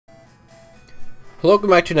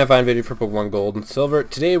Welcome back to another video for Pokemon Gold and Silver.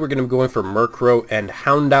 Today we're going to be going for Murkrow and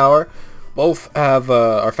Houndour. Both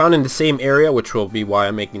are found in the same area, which will be why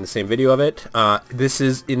I'm making the same video of it. This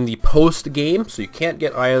is in the post-game, so you can't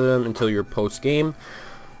get either of them until you're post-game.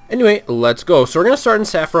 Anyway, let's go. So we're going to start in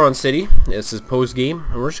Saffron City. This is post-game,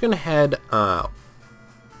 and we're just going to head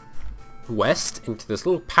west into this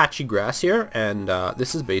little patchy grass here, and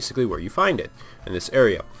this is basically where you find it, in this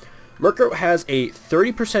area. Murkrow has a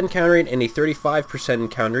 30% counter rate and a 35%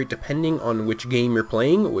 counter rate depending on which game you're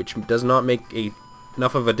playing, which does not make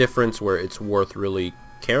enough of a difference where it's worth really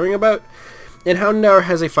caring about. And Houndour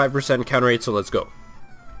has a 5% counter rate, so let's go.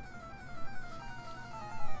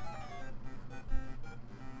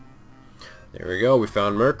 There we go, we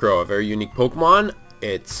found Murkrow, a very unique Pokemon.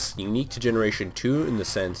 It's unique to Generation 2 in the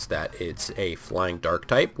sense that it's a flying dark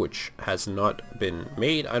type, which has not been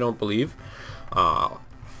made, I don't believe.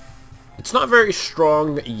 It's not very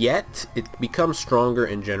strong yet. It becomes stronger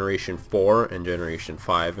in Generation 4 and Generation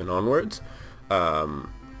 5 and onwards.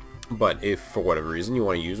 But if for whatever reason you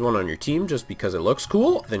want to use one on your team just because it looks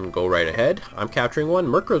cool, then go right ahead. I'm capturing one.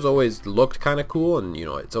 Murkrow's always looked kind of cool, and you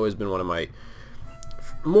know, it's always been one of my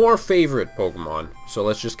more favorite Pokemon. So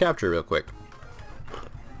let's just capture it real quick.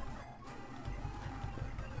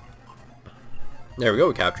 There we go,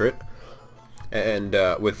 we capture it. And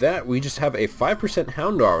with that, we just have a 5%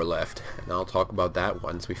 Houndour left, and I'll talk about that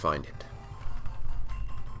once we find it.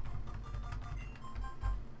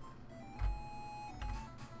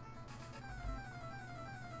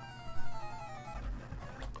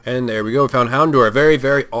 And there we go, we found Houndour, a very,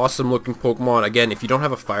 very awesome looking Pokemon. Again, if you don't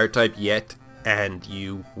have a fire type yet, and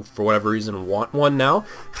you, for whatever reason, want one now,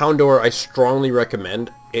 Houndour I strongly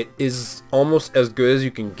recommend. It is almost as good as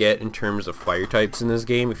you can get in terms of fire types in this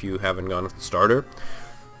game if you haven't gone with the starter.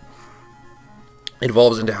 It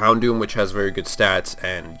evolves into Houndoom, which has very good stats,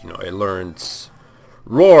 and you know, it learns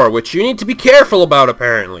Roar, which you need to be careful about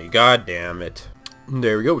apparently. God damn it.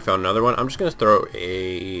 There we go, we found another one. I'm just going to throw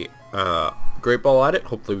a Great Ball at it.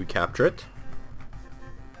 Hopefully we capture it.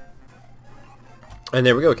 And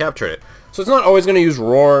there we go, captured it. So it's not always going to use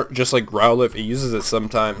Roar, just like Growlithe. It uses it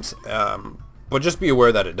sometimes, but just be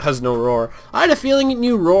aware that it does no Roar. I had a feeling it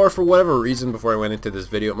knew Roar for whatever reason before I went into this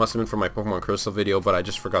video. It must have been from my Pokemon Crystal video, but I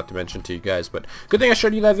just forgot to mention to you guys. But good thing I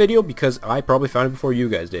showed you that video because I probably found it before you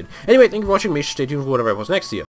guys did. Anyway, thank you for watching. Make sure to stay tuned for whatever I post next to you.